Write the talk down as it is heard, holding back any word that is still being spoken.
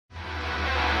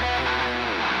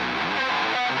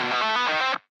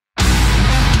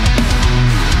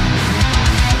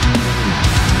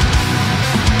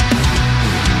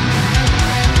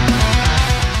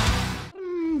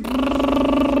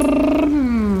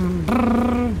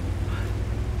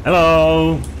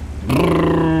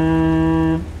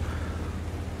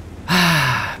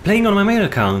playing on my main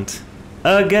account.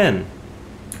 Again.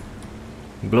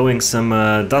 Blowing some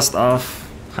dust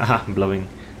off. Haha, blowing.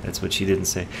 That's what she didn't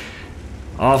say.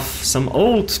 Off some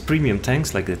old premium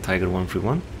tanks like the Tiger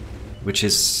 131. Which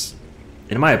is,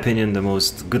 in my opinion, the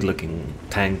most good looking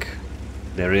tank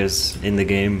there is in the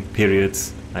game, period.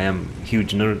 I am a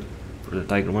huge nerd for the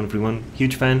Tiger 131.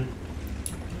 Huge fan.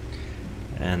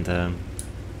 And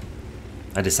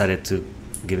I decided to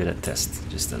give it a test,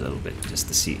 just a little bit, just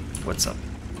to see what's up.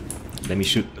 Let me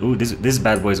shoot. Ooh, this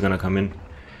bad boy is gonna come in.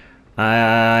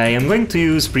 I am going to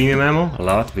use premium ammo a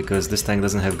lot because this tank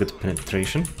doesn't have good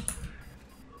penetration.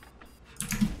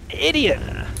 Idiot!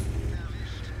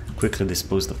 Quickly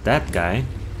disposed of that guy.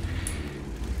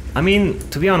 I mean,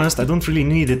 to be honest, I don't really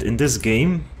need it in this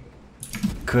game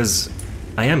because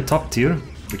I am top tier,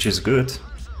 which is good.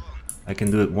 I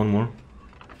can do it one more.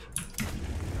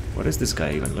 What is this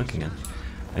guy even looking at?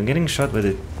 I'm getting shot with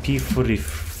a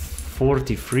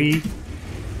P43.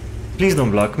 Please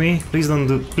don't block me. Please don't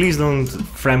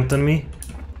Frampton me.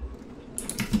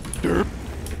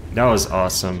 That was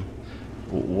awesome.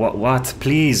 What?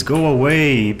 Please go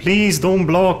away. Please don't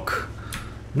block.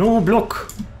 No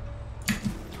block.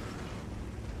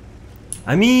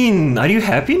 I mean, are you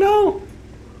happy now?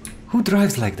 Who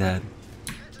drives like that?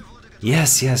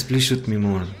 Yes, yes, please shoot me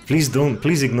more. Please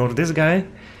please ignore this guy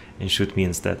and shoot me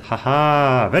instead.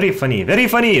 Haha, very funny, very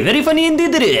funny, very funny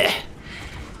indeed.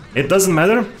 It doesn't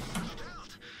matter.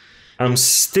 I'm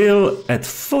still at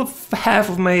half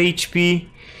of my HP.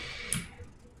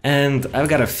 And I've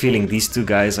got a feeling these two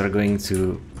guys are going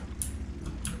to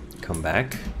come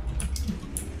back.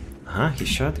 He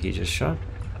shot, he just shot.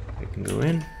 I can go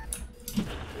in.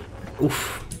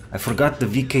 Oof, I forgot the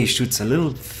VK shoots a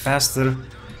little faster.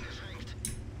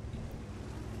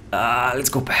 Let's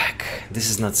go back. This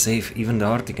is not safe. Even the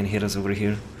Arctic can hit us over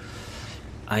here.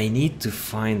 I need to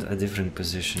find a different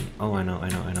position. Oh, I know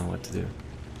what to do.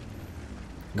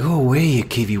 Go away, you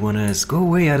KV1S. Go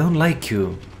away, I don't like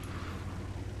you.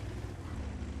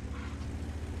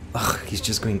 Ugh, he's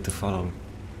just going to follow.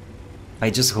 I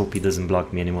just hope he doesn't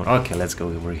block me anymore. Okay, let's go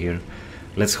over here.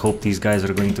 Let's hope these guys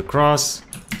are going to cross.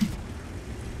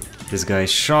 This guy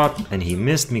shot and he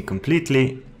missed me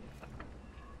completely.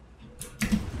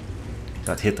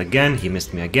 Got hit again, he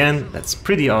missed me again. That's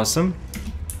pretty awesome.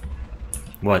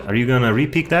 What, are you gonna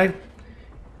re-peek that?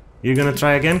 You're gonna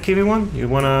try again, KV1?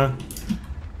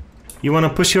 You wanna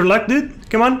push your luck, dude?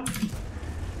 Come on.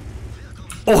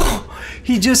 Oh,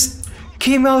 he just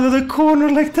came out of the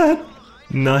corner like that.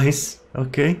 Nice,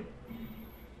 okay.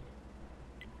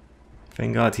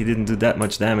 Thank God he didn't do that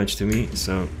much damage to me,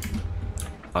 so...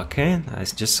 Okay, I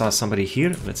just saw somebody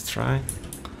here, let's try.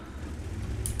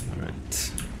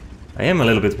 Alright. I am a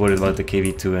little bit worried about the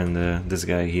KV2 and this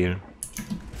guy here.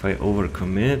 If I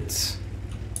overcommit...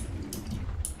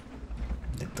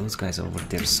 Those guys over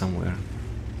there somewhere.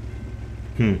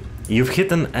 You've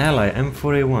hit an ally,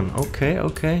 M4A1. Okay,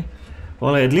 okay.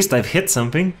 Well, at least I've hit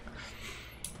something.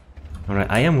 Alright,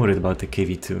 I am worried about the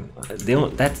KV2.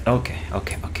 Okay,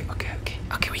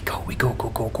 we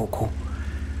go.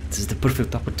 This is the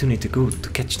perfect opportunity to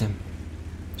catch them.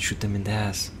 Shoot them in the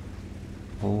ass.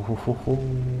 Oh ho ho ho.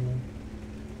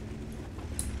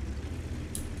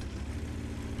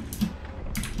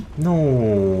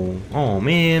 No. Oh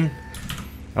man.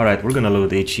 Alright, we're gonna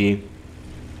load HE.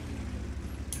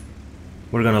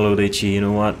 We're gonna load HE, you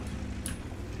know what?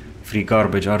 Free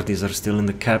garbage arties are still in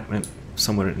the cap,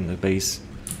 somewhere in the base.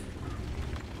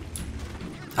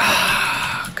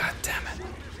 Ah, god damn it.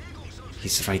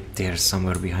 He's right there,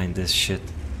 somewhere behind this shit.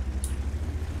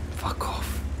 Fuck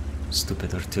off.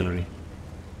 Stupid artillery.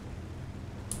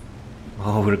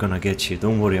 Oh, we're gonna get you.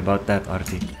 Don't worry about that,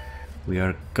 Artie. We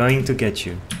are going to get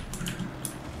you.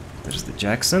 There's the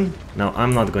Jackson. Now,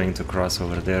 I'm not going to cross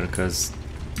over there, because...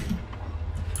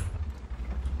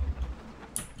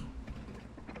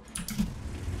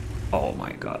 Oh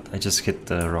my god, I just hit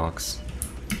the rocks.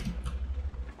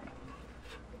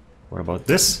 What about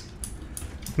this?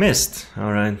 Missed.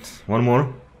 Alright, one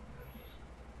more.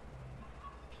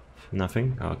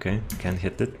 Nothing. Okay, can't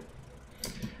hit it.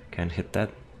 Can't hit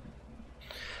that.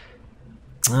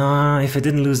 If I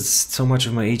didn't lose so much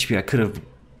of my HP, I could have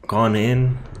gone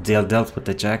in, dealt with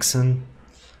the Jackson.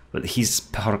 But he's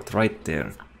parked right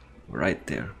there. Right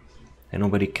there. And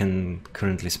nobody can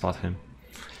currently spot him.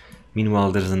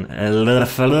 Meanwhile, there's an on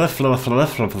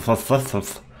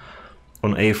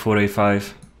A4,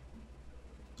 A5.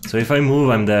 So if I move,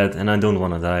 I'm dead, and I don't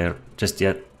want to die just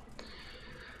yet.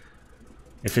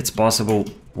 If it's possible,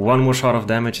 one more shot of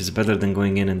damage is better than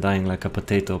going in and dying like a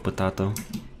potato.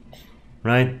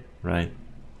 Right? Right.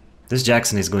 This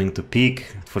Jackson is going to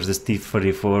peak for this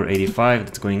T-34-85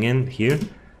 that's going in here.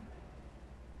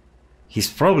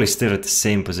 He's probably still at the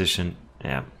same position.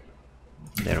 Yeah.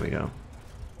 There we go.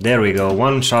 There we go.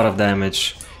 One shot of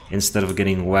damage instead of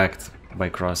getting whacked by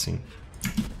crossing.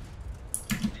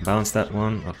 Bounce that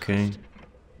one. Okay.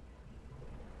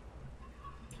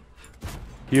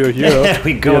 Here. There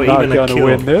we go. You're not even a gonna kill.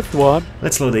 win this one.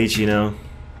 Let's load HE now.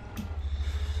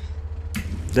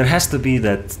 There has to be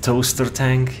that toaster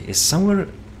tank is somewhere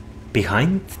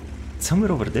behind,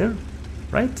 somewhere over there,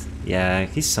 right? Yeah,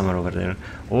 he's somewhere over there,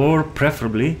 or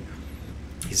preferably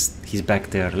he's back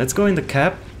there. Let's go in the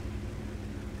cap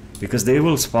because they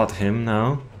will spot him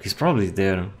now. He's probably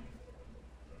there,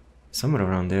 somewhere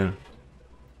around there.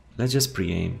 Let's just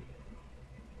pre-aim.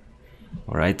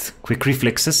 All right, quick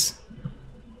reflexes.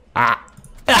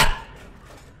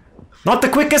 Not the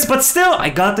quickest, but still, I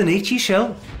got an HE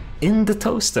shell in the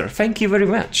toaster. Thank you very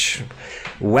much.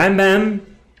 Wham bam.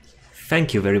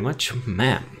 Thank you very much,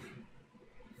 ma'am.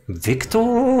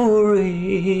 Victory.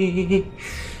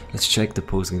 Let's check the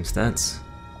post-game stats.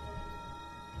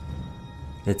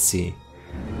 Let's see.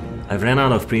 I've ran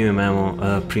out of premium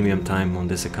ammo, premium time on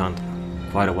this account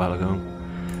quite a while ago.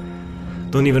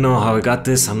 Don't even know how I got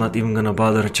this. I'm not even gonna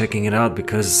bother checking it out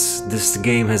because this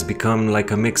game has become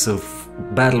like a mix of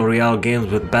battle royale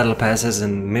games with battle passes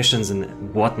and missions and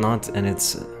whatnot, and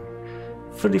it's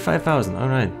 35,000. All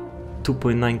right,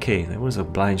 2.9k. That was a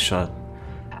blind shot.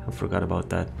 I forgot about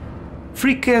that.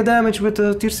 3k damage with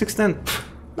a tier 6 10.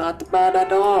 Not bad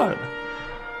at all.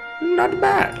 Not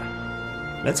bad.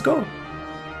 Let's go.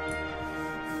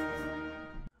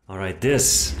 All right,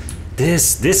 this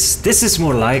is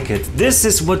more like it. This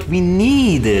is what we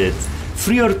needed.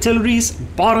 3 artilleries,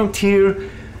 bottom tier,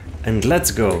 and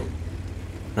let's go.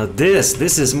 Now this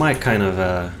is my kind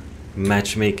of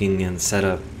matchmaking and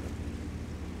setup.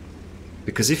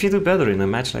 Because if you do better in a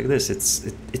match like this,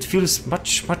 it feels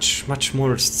much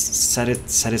more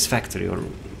satisfactory, or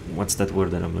what's that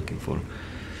word that I'm looking for?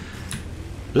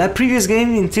 Like previous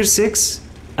game in tier 6,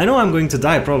 I know I'm going to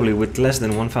die probably with less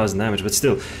than 1000 damage, but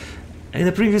still. In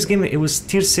the previous game it was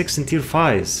tier 6 and tier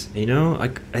 5s, you know?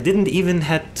 I didn't even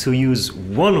had to use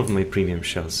one of my premium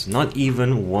shells, not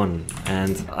even one.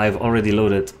 And I've already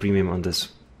loaded premium on this,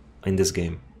 in this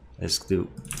game. Let's do,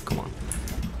 come on.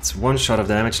 It's one shot of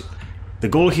damage. The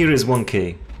goal here is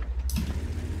 1k.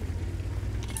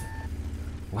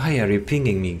 Why are you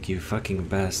pinging me, you fucking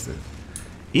bastard?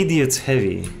 Idiot's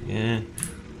heavy, yeah.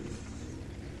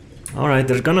 Alright,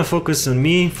 they're gonna focus on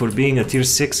me for being a tier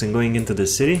 6 and going into the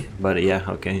city, but yeah,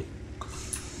 okay.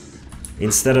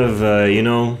 Instead of, you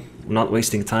know, not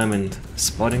wasting time and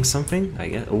spotting something, I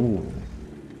guess. Ooh,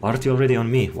 arty already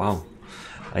on me, wow.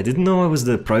 I didn't know I was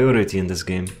the priority in this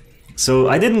game. So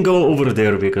I didn't go over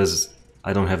there because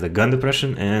I don't have the gun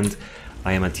depression and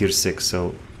I am a tier 6,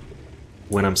 so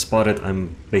when I'm spotted,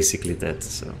 I'm basically dead,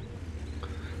 so.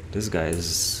 This guy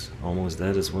is almost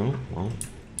dead as well, wow.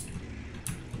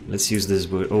 Let's use this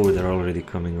boat. Oh, they're already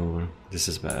coming over. This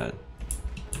is bad.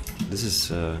 This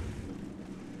is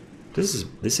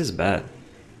bad.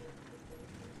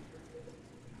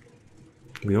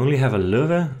 We only have a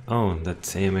Löwe. Oh, that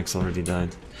AMX already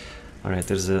died. Alright,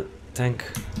 there's a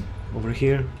tank over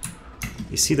here.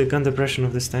 You see the gun depression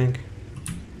of this tank?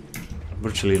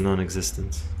 Virtually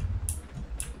non-existent.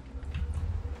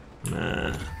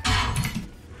 Nah.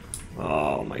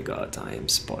 Oh my god, I am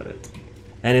spotted.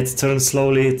 And it turns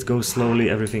slowly, it goes slowly,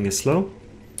 everything is slow.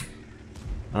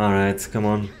 Alright, come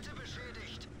on.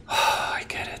 Oh, I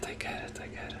get it.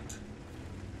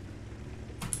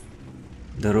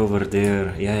 They're over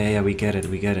there. Yeah, we get it.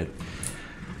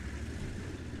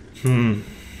 And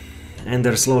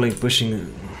they're slowly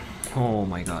pushing. Oh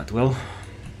my god, well.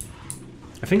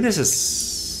 I think this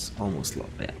is almost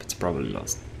lost. Yeah, it's probably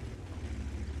lost.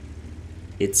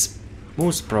 It's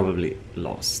most probably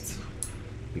lost.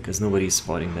 Because nobody's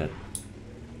spotting that.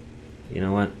 You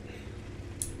know what?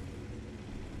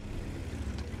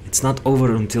 It's not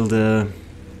over until the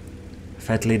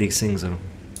fat lady sings, or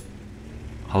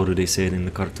how do they say it in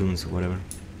the cartoons or whatever.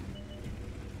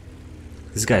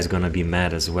 This guy's gonna be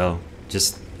mad as well.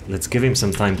 Just let's give him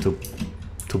some time to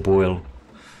boil.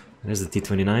 There's the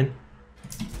T-29.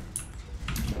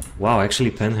 Wow,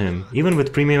 actually pen him. Even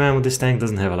with premium ammo, this tank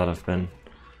doesn't have a lot of pen.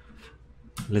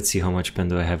 Let's see how much pen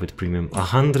do I have with premium.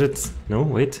 100, no,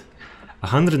 wait.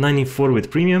 194 with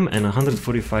premium and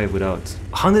 145 without.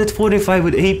 145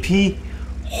 with AP?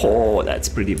 Oh, that's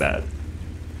pretty bad.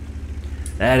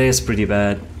 That is pretty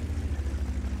bad.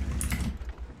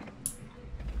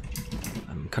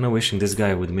 I'm kind of wishing this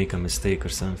guy would make a mistake or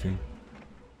something.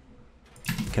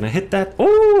 Can I hit that?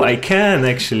 Oh, I can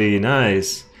actually,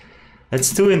 nice.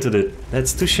 That's two into the...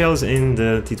 That's two shells in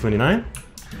the T-29.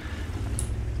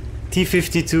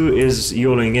 T-52 is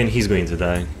YOLOing in. He's going to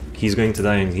die. He's going to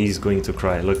die and he's going to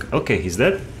cry. Look, okay, he's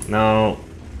dead. Now,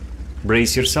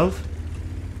 brace yourself.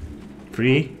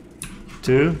 3,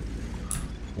 2,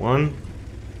 1.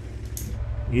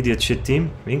 Idiot shit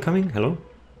team. Incoming. Hello?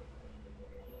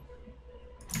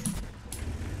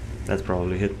 That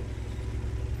probably hit.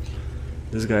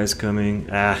 This guy's coming.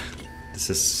 Ah, this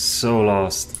is so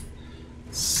lost.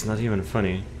 It's not even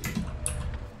funny.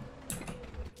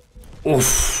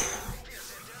 Oof.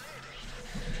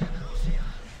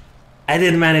 I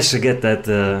did manage to get that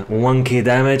 1k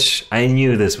damage. I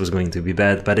knew this was going to be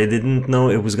bad, but I didn't know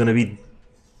it was going to be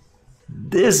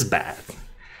this bad.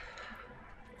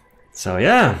 So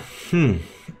yeah,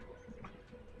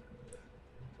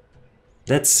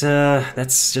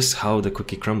 that's just how the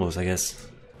cookie crumbles, I guess.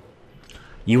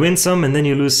 You win some and then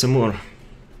you lose some more.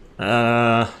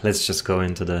 Let's just go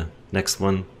into the next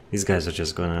one. These guys are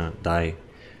just gonna die.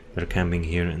 They're camping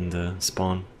here in the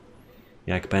spawn.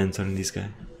 Yak Banter and this guy.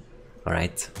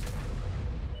 Alright.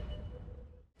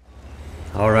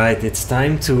 Alright, it's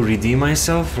time to redeem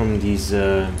myself from these,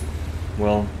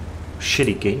 well,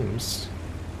 shitty games.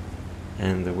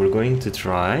 And we're going to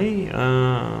try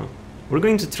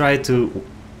to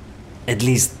at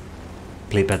least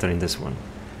play better in this one.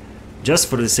 Just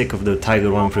for the sake of the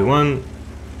Tiger 131,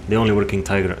 the only working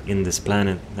Tiger in this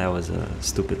planet. That was a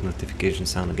stupid notification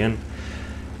sound again.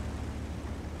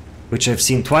 Which I've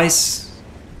seen twice,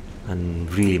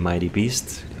 and really mighty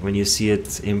beast. When you see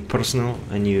it in personal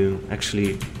and you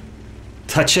actually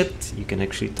touch it, you can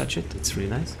actually touch it, it's really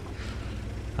nice.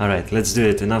 Alright, let's do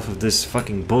it. Enough of this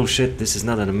fucking bullshit. This is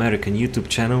not an American YouTube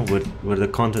channel where the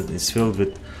content is filled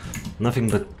with nothing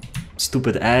but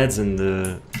stupid ads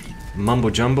and mumbo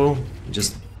jumbo.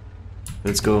 Just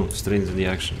let's go straight into the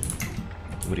action.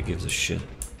 Nobody gives a shit.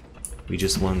 We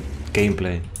just want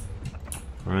gameplay.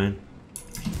 Alright?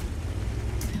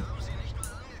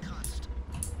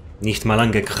 Nicht mal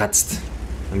angekratzt.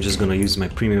 I'm just gonna use my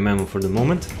premium ammo for the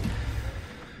moment.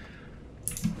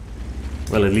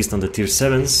 Well, at least on the tier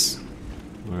 7s.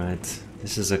 Alright,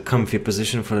 this is a comfy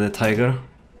position for the Tiger.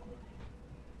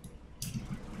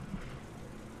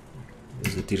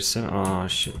 Is the tier 7? Oh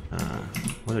shit.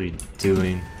 What are you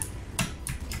doing?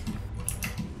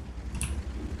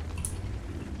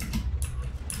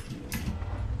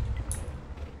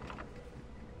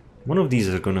 One of these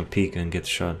are gonna peek and get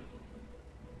shot.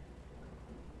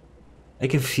 I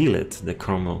can feel it, the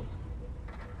crumble.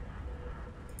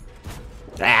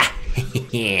 Ah!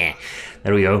 Yeah,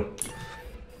 there we go.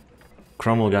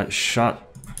 Cromwell got shot.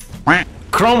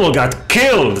 Cromwell got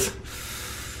killed!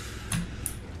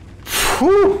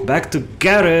 Whew, back to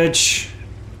garage.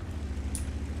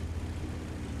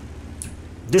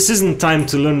 This isn't time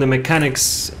to learn the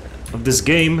mechanics of this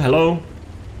game. Hello?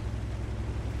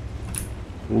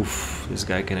 Oof, this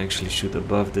guy can actually shoot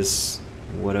above this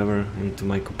whatever into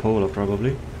my cupola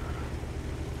probably.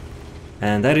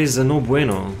 And that is a no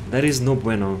bueno. That is no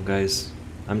bueno, guys.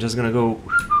 I'm just gonna go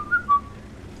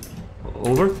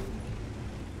over.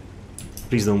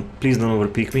 Please don't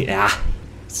overpeak me. Ah,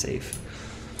 safe.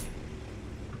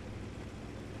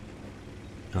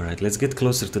 All right, let's get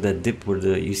closer to that dip where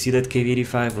you see that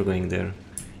KV-85. We're going there.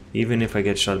 Even if I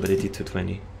get shot by the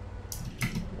T-220.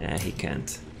 Yeah, he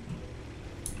can't.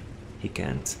 He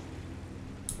can't.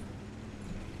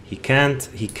 He can't.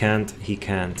 He can't. He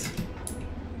can't.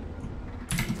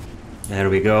 There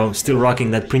we go, still rocking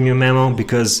that premium ammo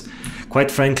because,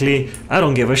 quite frankly, I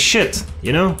don't give a shit,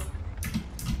 you know?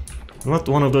 I'm not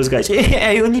one of those guys,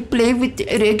 I only play with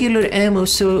regular ammo,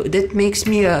 so that makes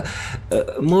me a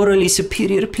morally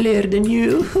superior player than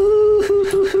you.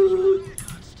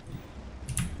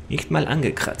 Nicht mal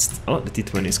angekratzt. Oh, the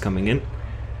T-20 is coming in.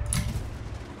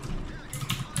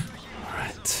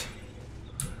 Alright.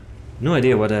 No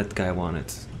idea what that guy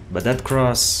wanted, but that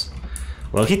cross...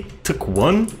 Well, he took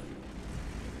one.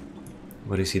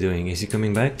 What is he doing? Is he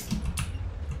coming back?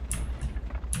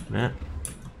 Nah.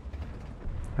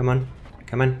 Come on.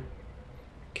 Come on.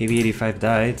 KV-85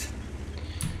 died.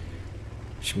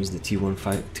 Which means the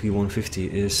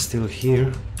T-150 is still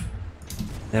here.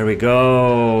 There we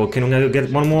go. Can we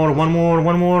get one more? No,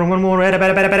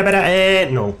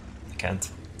 I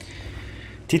can't.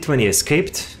 T-20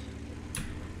 escaped.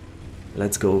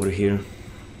 Let's go over here.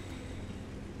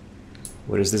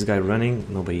 Where is this guy running?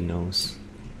 Nobody knows.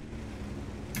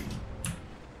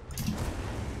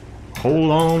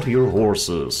 Hold on to your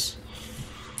horses.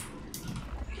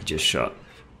 He just shot.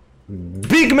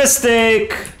 Big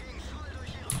mistake!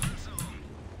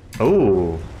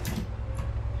 Oh.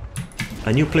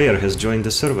 A new player has joined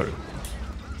the server.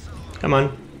 Come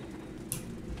on.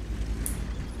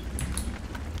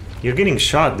 You're getting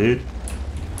shot, dude.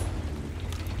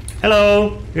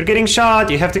 Hello, you're getting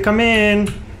shot. You have to come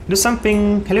in. Do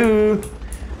something. Hello.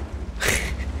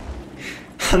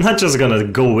 I'm not just gonna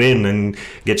go in and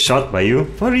get shot by you.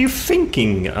 What are you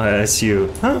thinking,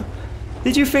 SU? Huh?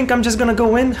 Did you think I'm just gonna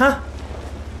go in? Huh?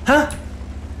 Huh?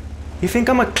 You think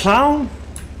I'm a clown?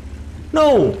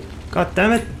 No! God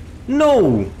damn it.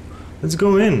 No! Let's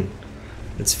go in.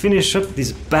 Let's finish up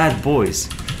these bad boys.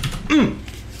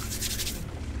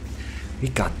 We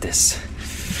got this.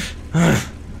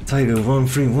 Tiger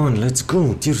 131, let's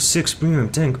go. Tier 6 premium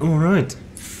tank. Alright.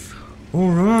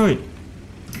 Alright.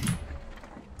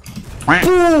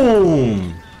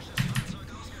 Boom!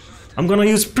 I'm gonna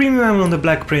use premium on the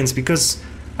Black Prince because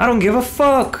I don't give a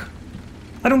fuck.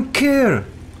 I don't care.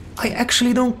 I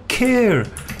actually don't care.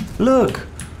 Look.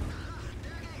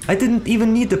 I didn't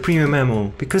even need the premium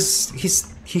ammo because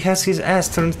he has his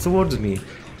ass turned towards me.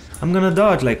 I'm gonna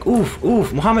dodge like oof,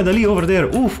 oof. Muhammad Ali over there.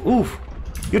 Oof, oof.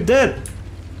 You're dead.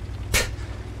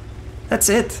 That's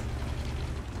it.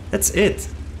 That's it.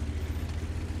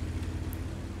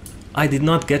 I did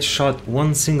not get shot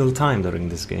one single time during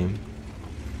this game.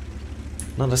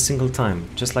 Not a single time.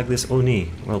 Just like this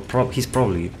Oni. Well, he's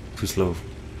probably too slow.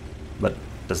 But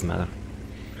doesn't matter.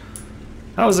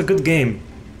 That was a good game.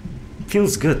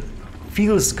 Feels good.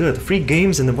 Feels good. 3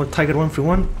 games in the Tiger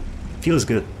 131. Feels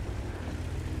good.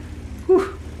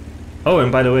 Whew. Oh,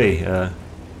 and by the way,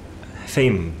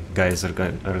 Fame guys are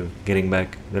getting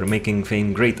back. They're making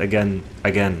Fame great again.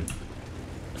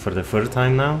 For the 3rd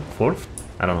time now? 4th?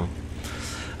 I don't know.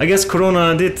 I guess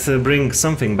Corona did bring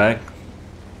something back.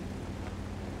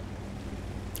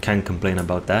 Can't complain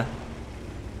about that.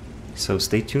 So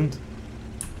stay tuned.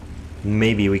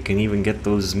 Maybe we can even get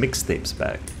those mixtapes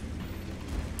back.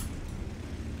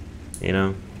 You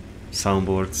know,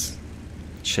 soundboards,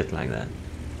 shit like that.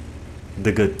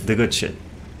 The good shit.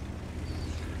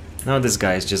 Now this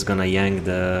guy is just gonna yank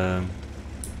the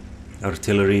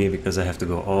artillery because I have to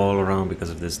go all around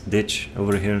because of this ditch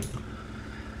over here.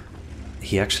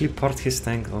 He actually parked his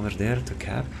tank over there to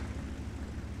cap.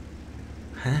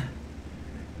 Huh?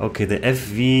 Okay, the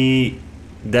FV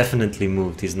definitely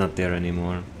moved. He's not there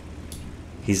anymore.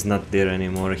 He's not there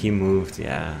anymore. He moved,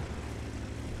 yeah.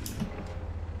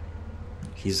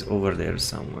 He's over there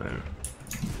somewhere.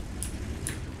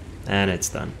 And it's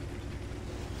done.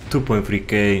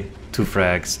 2.3k, 2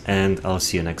 frags, and I'll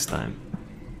see you next time.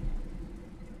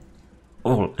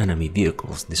 All enemy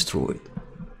vehicles destroyed.